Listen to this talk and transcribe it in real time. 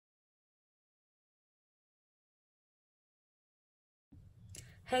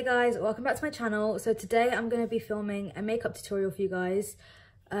Hey guys, welcome back to my channel. So today I'm going to be filming a makeup tutorial for you guys.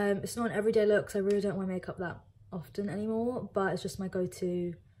 It's not an everyday look because I really don't wear makeup that often anymore, but it's just my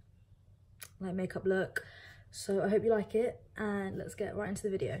go-to like makeup look. So I hope you like it and let's get right into the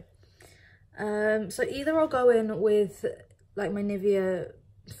video. So either I'll go in with like my Nivea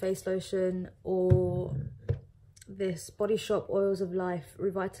face lotion or this Body Shop Oils of Life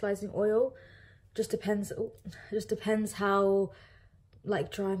revitalizing oil. Just depends how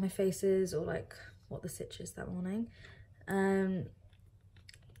like dry my face is or like what the sitch is that morning.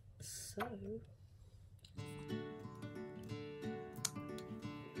 So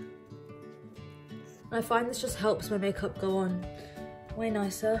I find this just helps my makeup go on way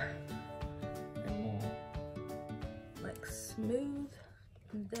nicer and more like smooth.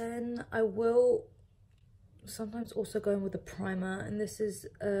 And then I will sometimes also go in with a primer, and this is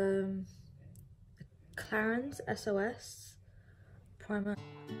Clarins SOS primer.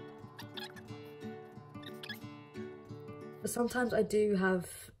 But sometimes I do have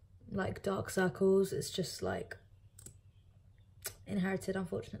like dark circles. It's just like inherited,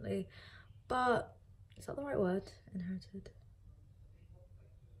 unfortunately. But is that the right word? Inherited?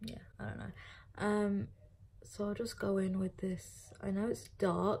 Yeah, I don't know. So I'll just go in with this. I know it's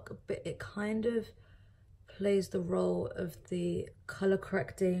dark, but it kind of plays the role of the color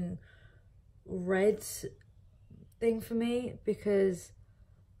correcting red thing for me, because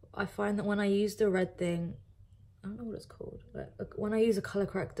I find that when I use the red thing, I don't know what it's called, but when I use a color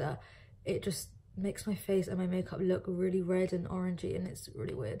corrector, it just makes my face and my makeup look really red and orangey, and it's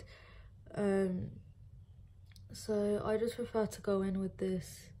really weird. So I just prefer to go in with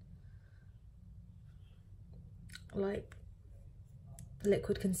this like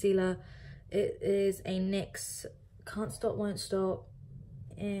liquid concealer. It is a NYX Can't Stop Won't Stop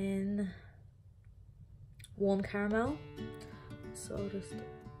in Warm Caramel. So I'll just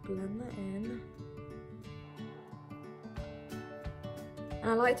blend that in.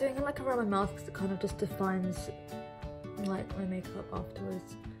 And I like doing it like around my mouth because it kind of just defines like my makeup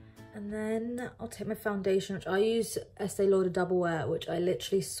afterwards. And then I'll take my foundation, which I use Estee Lauder Double Wear, which I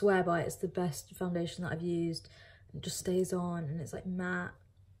literally swear by. It's the best foundation that I've used. It just stays on and it's like matte.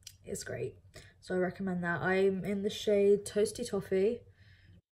 It's great. So I recommend that. I'm in the shade Toasty Toffee.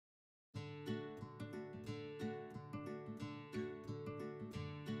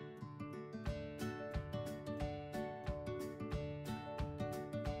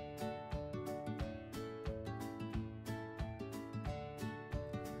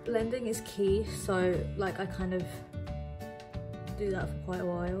 Blending is key, so like I kind of do that for quite a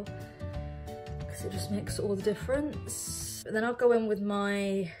while because it just makes all the difference. But then I'll go in with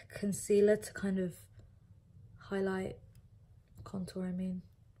my concealer to kind of highlight, contour, I mean,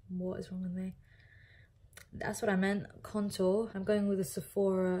 what is wrong with me? That's what I meant, contour. I'm going with a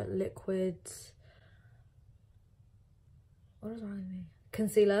Sephora liquid, what is wrong with me?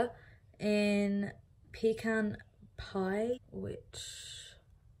 Concealer in Pecan Pie, which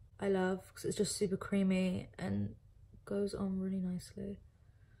I love because it's just super creamy and goes on really nicely.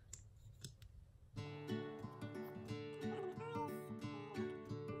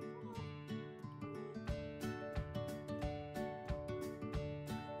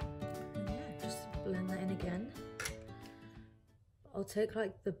 And yeah, just blend that in again. I'll take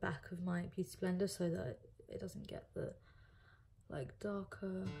like the back of my Beauty Blender so that it doesn't get the like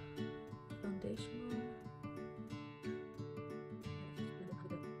darker foundation on.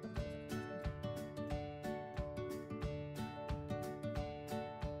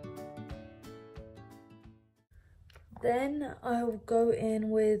 Then I'll go in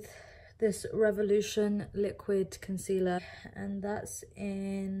with this Revolution liquid concealer, and that's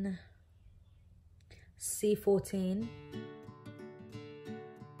in C14.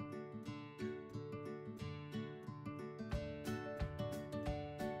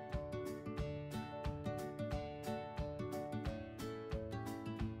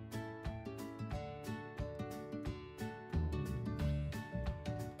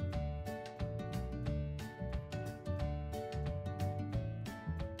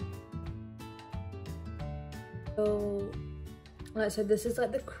 So like I said, this is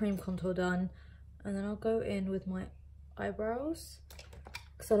like the cream contour done, and then I'll go in with my eyebrows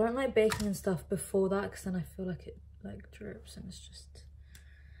because I don't like baking and stuff before that, because then I feel like it like drips and it's just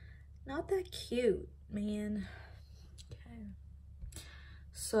not that cute, man. Okay,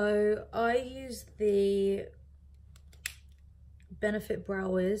 so I use the Benefit Brow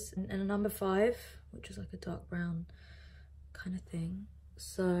Wiz and a number 5, which is like a dark brown kind of thing.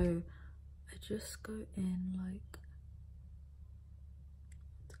 So I just go in like,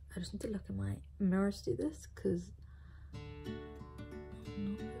 I just need to look in my mirror to do this because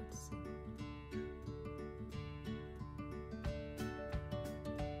I'm not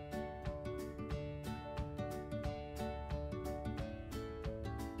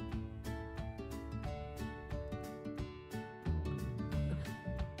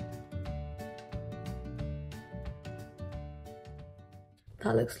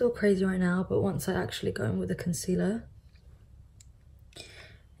That looks a little crazy right now, but once I actually go in with a concealer,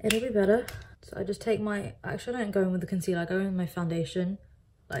 it'll be better. So I just take my, actually I don't go in with the concealer, I go in with my foundation,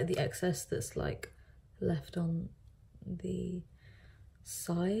 like the excess that's like left on the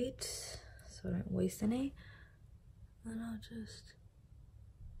side, so I don't waste any. And I'll just...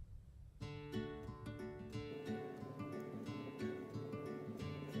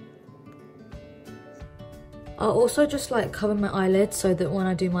 I'll also just like cover my eyelids so that when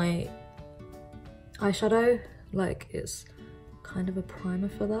I do my eyeshadow, like it's kind of a primer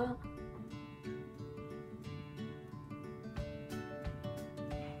for that.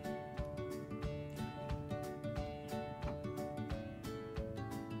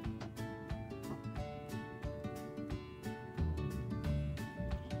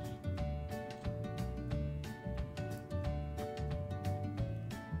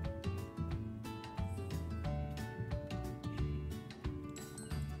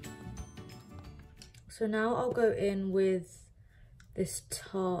 So now I'll go in with this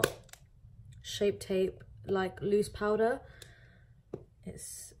Tarte Shape Tape, like loose powder. It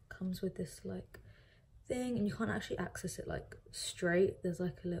comes with this like thing, and you can't actually access it like straight. There's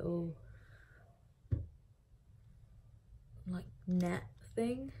like a little like net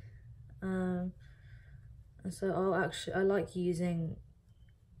thing. And so I like using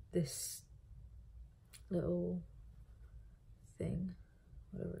this little thing,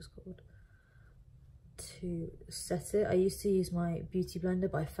 whatever it's called, to set it. I used to use my beauty blender,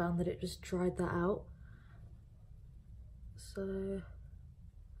 but I found that it just dried that out. So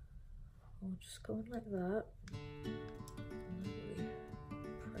I'll just go in like that and really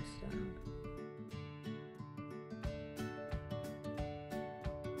press down.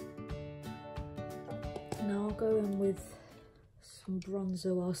 Now I'll go in with some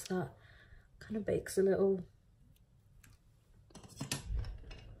bronzer whilst that kind of bakes a little.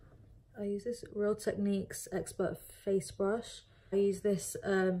 I use this Real Techniques Expert Face Brush. I use this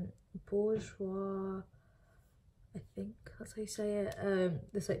Bourjois, I think that's how you say it,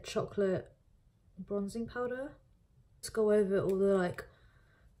 this like chocolate bronzing powder. Just go over all the like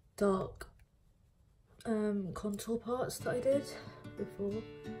dark contour parts that I did before.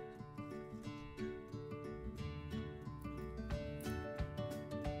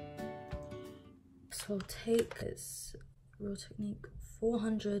 So I'll take this Real Technique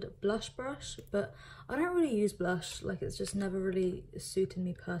 400 blush brush, but I don't really use blush, like it's just never really suited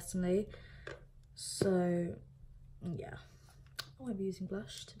me personally. So yeah, I won't be using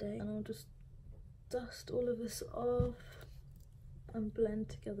blush today, and I'll just dust all of this off and blend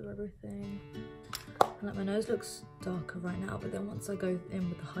together everything. And like my nose looks darker right now, but then once I go in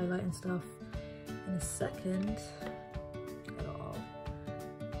with the highlight and stuff in a second, it'll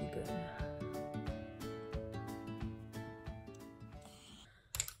be good.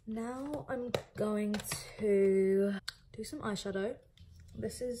 Now I'm going to do some eyeshadow.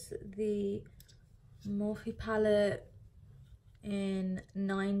 This is the Morphe palette in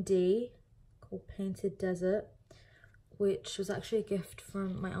 9D called Painted Desert, which was actually a gift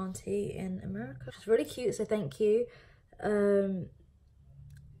from my auntie in America. It's really cute, so thank you. And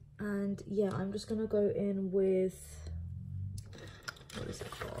yeah, I'm just gonna go in with, what is it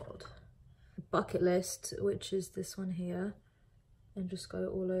called? Bucket List, which is this one here, and just go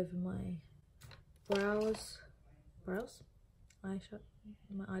all over my eyeshadow,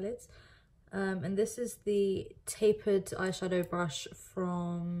 my eyelids. And this is the tapered eyeshadow brush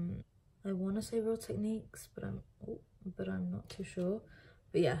from, I want to say Real Techniques, but I'm not too sure.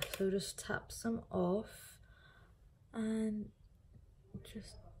 But yeah, so just tap some off and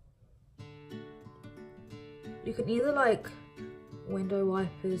just, you can either like window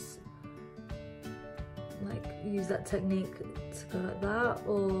wipers, like use that technique to go like that,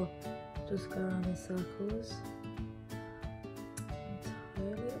 or just go around in circles.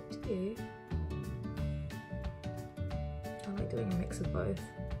 Entirely up to you. I like doing a mix of both.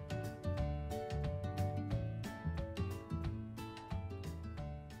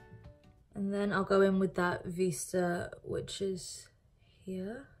 And then I'll go in with that Vista, which is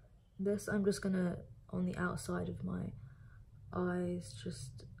here. This I'm just gonna, on the outside of my eyes,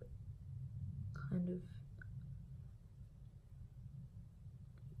 just kind of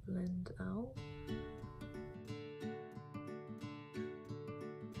blend out.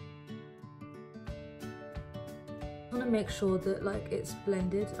 I want to make sure that like it's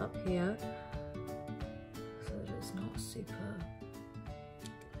blended up here, so that it's not super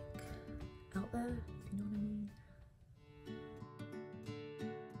like out there, if you know what I mean.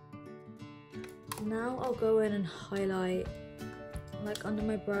 Now I'll go in and highlight like under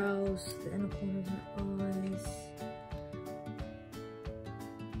my brows, the inner corner of my eyes.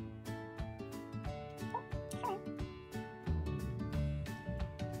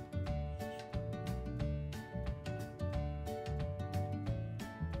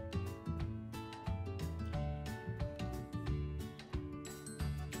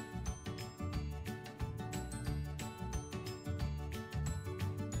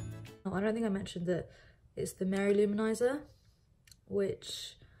 Oh, I don't think I mentioned that it's the Mary Luminizer,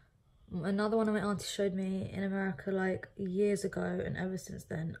 which another one of my aunties showed me in America like years ago, and ever since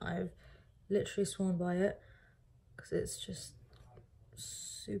then I've literally sworn by it because it's just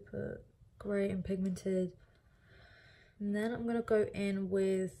super great and pigmented. And then I'm gonna go in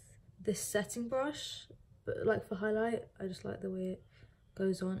with this setting brush, but like for highlight, I just like the way it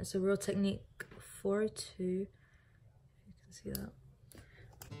goes on. It's a Real Technique 402, you can see that.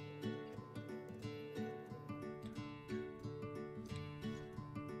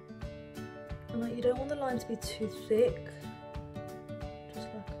 And like, you don't want the line to be too thick, just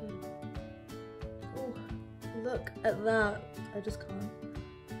like a, oh, look at that, I just can't.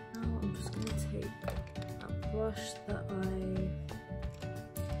 Now I'm just gonna take that brush that I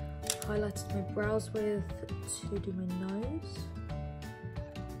highlighted my brows with to do my nose.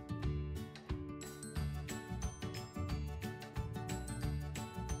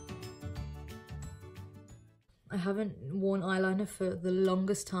 I haven't worn eyeliner for the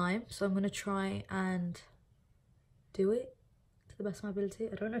longest time, so I'm going to try and do it to the best of my ability.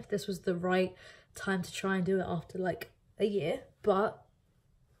 I don't know if this was the right time to try and do it after like a year, but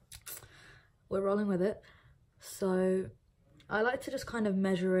we're rolling with it. So I like to just kind of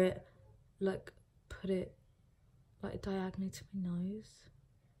measure it, like put it like diagonally to my nose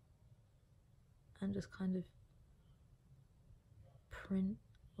and just kind of print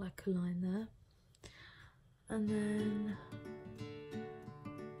like a line there. And then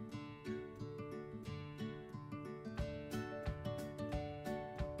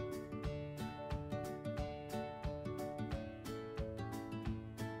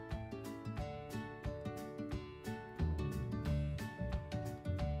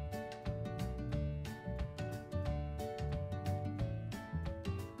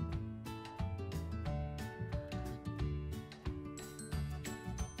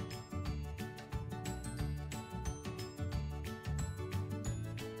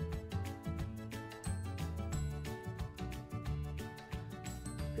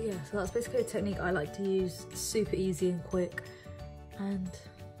but yeah, so that's basically a technique I like to use, super easy and quick, and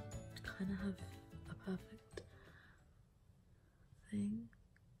kind of have a perfect thing.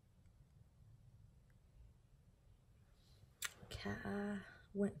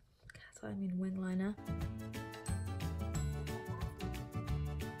 Wing liner.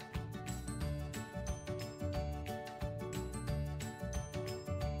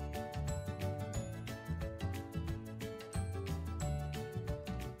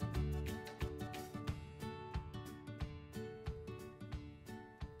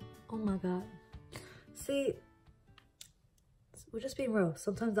 Oh my god. See, we're just being real.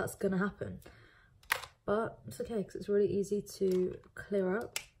 Sometimes that's gonna happen. But it's okay because it's really easy to clear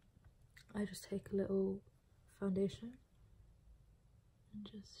up. I just take a little foundation and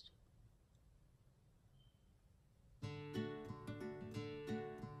just...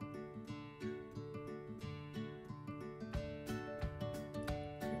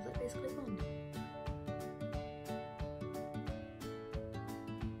 Is that basically gone?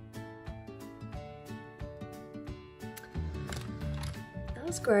 That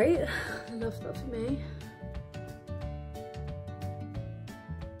was great. I love that for me.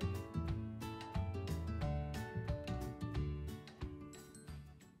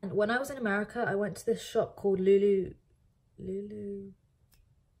 And when I was in America, I went to this shop called I think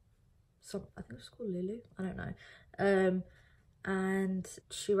it's called Lulu, I don't know. And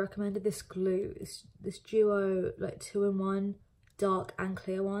she recommended this glue, this duo, like 2-in-1, dark and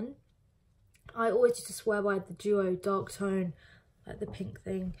clear one. I always used to swear by the duo dark tone, like the pink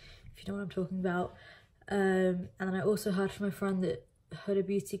thing, if you know what I'm talking about. And then I also heard from a friend that Huda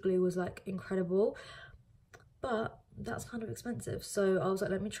Beauty glue was like incredible, but that's kind of expensive. So I was like,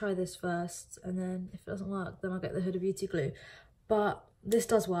 let me try this first, and then if it doesn't work, then I'll get the Huda Beauty glue. But this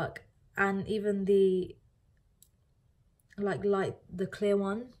does work, and even the the clear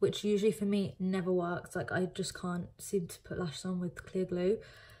one, which usually for me never works, like I just can't seem to put lashes on with clear glue,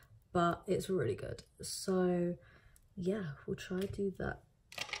 but it's really good. So yeah, we'll try to do that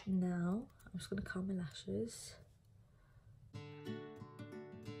now. I'm just gonna curl my lashes.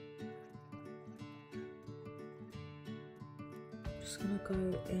 Just gonna go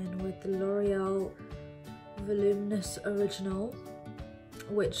in with the L'Oreal Voluminous Original,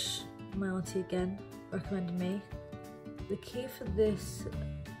 which my auntie again recommended me. The key for this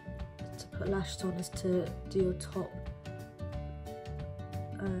to put lashes on is to do your top,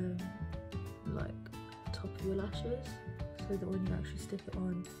 like top of your lashes, so that when you actually stick it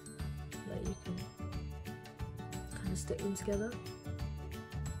on, that you can kind of stick them together.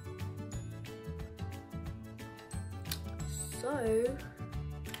 So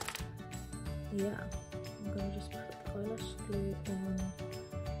yeah, I'm gonna just put the eyelash glue on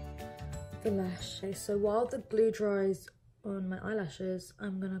the lash. Okay, so while the glue dries on my eyelashes,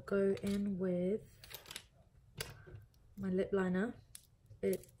 I'm gonna go in with my lip liner.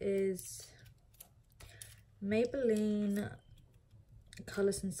 It is Maybelline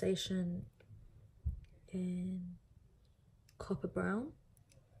Color Sensation in Copper Brown,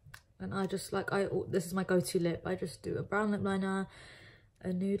 and I just like, this is my go-to lip. I just do a brown lip liner,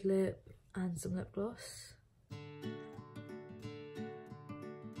 a nude lip, and some lip gloss.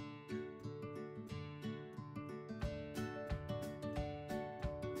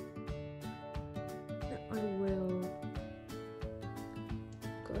 I will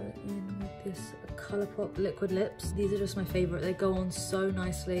go in with this Colourpop liquid lips. These are just my favorite. They go on so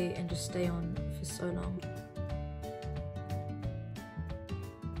nicely and just stay on for so long.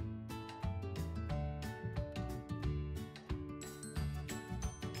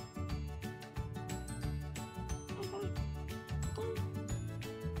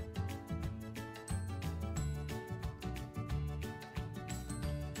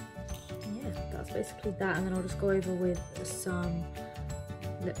 That's basically that, and then I'll just go over with some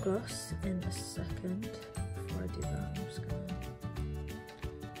lip gloss in a second. Before I do that, I'm just gonna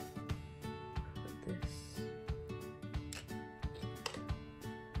put this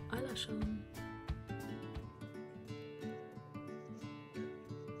eyelash on.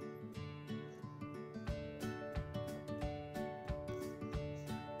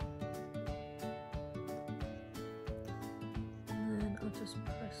 And then I'll just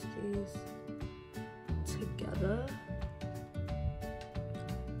press these together.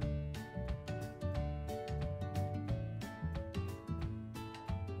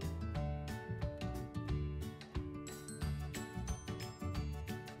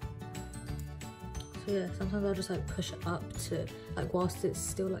 So yeah, sometimes I'll just like push it up to like whilst it's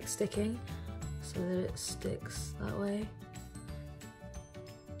still like sticking, so that it sticks that way.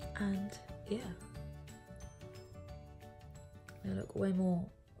 And yeah, they look way more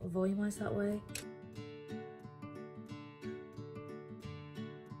volumized that way.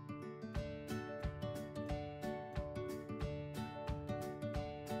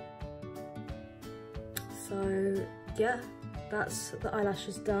 So yeah, that's the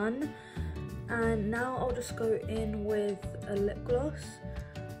eyelashes done, and now I'll just go in with a lip gloss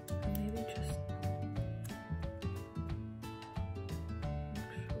and maybe just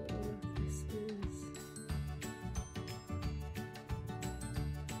make sure all of this is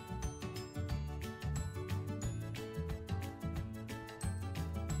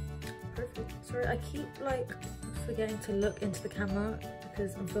perfect. Sorry, I keep like forgetting to look into the camera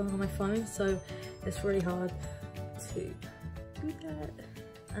because I'm filming on my phone, so it's really hard to do that.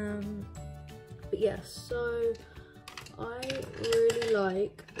 But yeah, so I really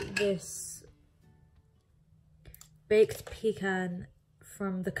like this baked pecan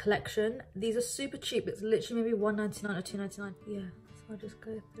from the collection. These are super cheap. It's literally maybe $1.99 or $2.99. Yeah, so I'll just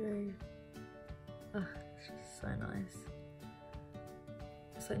go through. Oh, it's just so nice.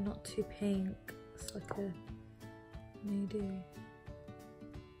 It's like not too pink. It's like a nude.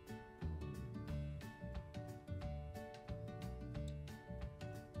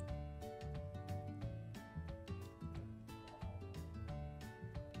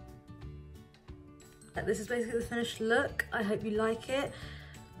 This is basically the finished look. I hope you like it.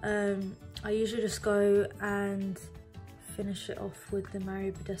 I usually just go and finish it off with the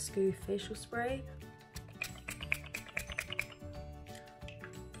Mario Badescu facial spray.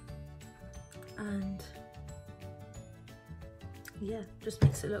 And yeah, just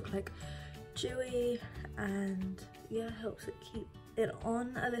makes it look like dewy, and yeah, helps it keep it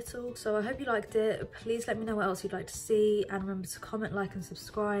on a little. So I hope you liked it. Please let me know what else you'd like to see, and remember to comment, like and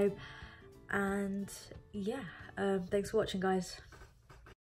subscribe. And yeah, thanks for watching, guys.